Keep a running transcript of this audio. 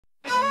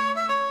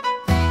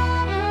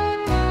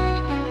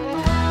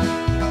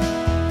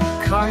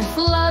Carf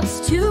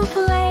loves to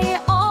play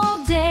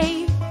all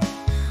day.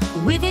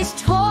 With his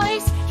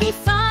toys he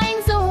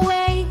finds a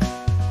way,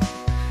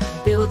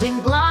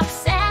 building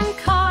blocks and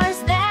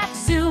cars that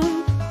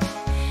zoom.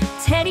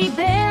 Teddy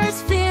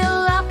bears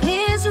fill up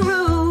his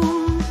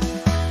room.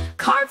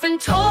 Carf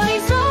and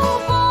toys,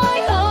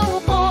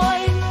 oh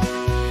boy,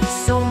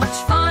 so much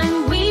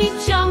fun, we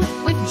jump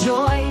with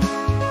joy.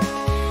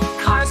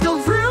 Cars go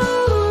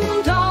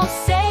vroom, dolls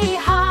say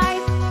hi.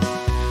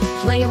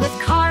 Play with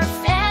Carf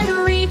and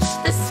reach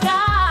the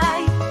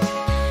sky.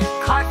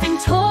 Carf and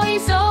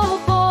toys, oh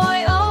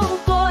boy,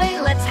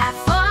 let's have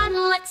fun,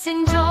 let's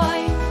enjoy.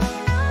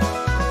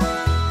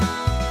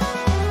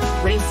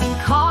 Racing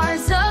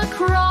cars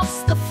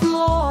across the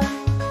floor,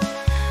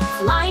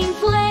 flying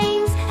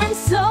planes and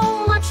so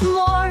much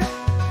more.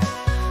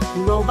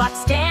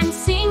 Robots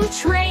dancing,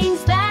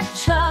 trains that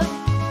chug.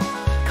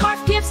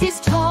 Carf gives his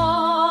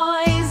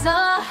toys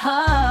a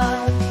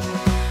hug.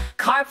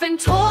 Carf and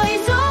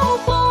toys, oh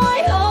boy,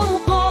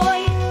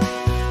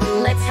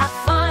 let's have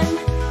fun,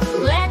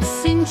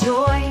 let's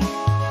enjoy.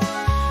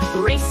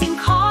 Racing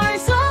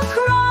cars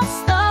across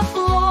the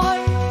floor,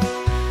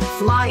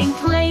 flying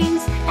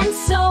planes and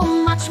so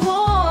much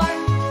more.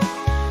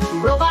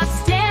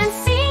 Robots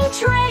dancing,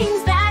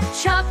 trains that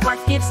chug.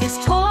 Carf gives his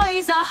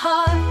toys a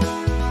hug.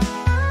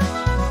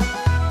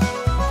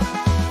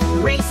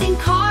 Racing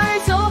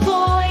cars, oh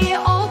boy,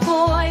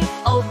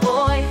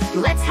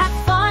 let's have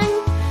fun,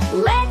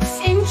 let's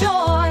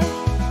enjoy.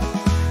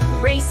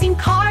 Racing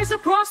cars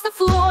across the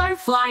floor,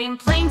 flying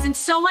planes and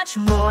so much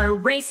more.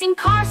 Racing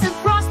cars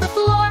across the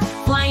floor,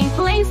 flying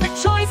planes that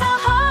toys a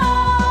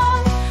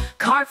hug.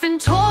 Carf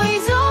and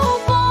toys, oh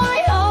boy,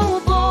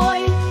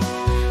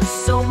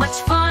 so much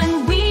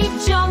fun, we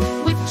jump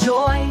with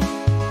joy.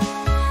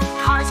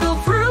 Cars go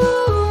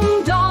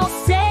vroom, dolls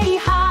say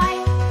hi.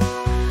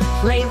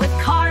 Play with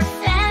Carf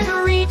and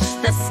reach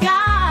the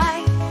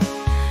sky.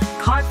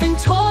 Carf and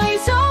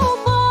toys, oh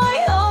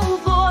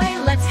boy,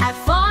 let's have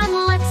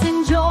fun, let's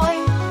enjoy.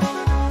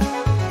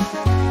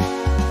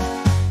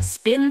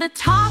 Spin the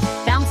top,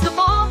 bounce the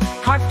ball.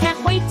 Carf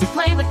can't wait to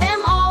play with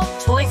them all.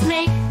 Toys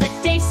make the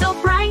day so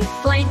bright.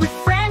 Playing with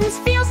friends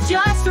feels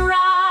just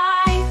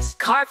right.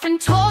 Carf and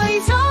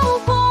toys, oh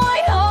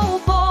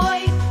boy,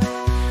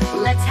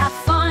 let's have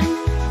fun,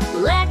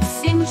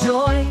 let's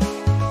enjoy.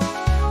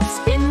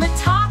 Spin the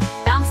top,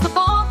 bounce the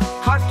ball.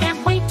 Carf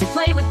can't wait to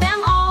play with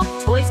them all.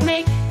 Toys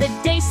make the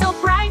day so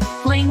bright.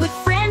 Playing with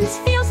friends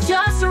feels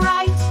just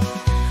right.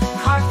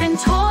 Carf and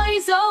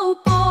toys, oh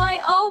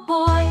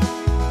boy,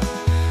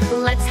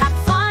 let's have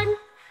fun,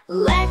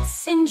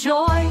 let's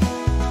enjoy.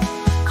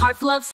 Carf loves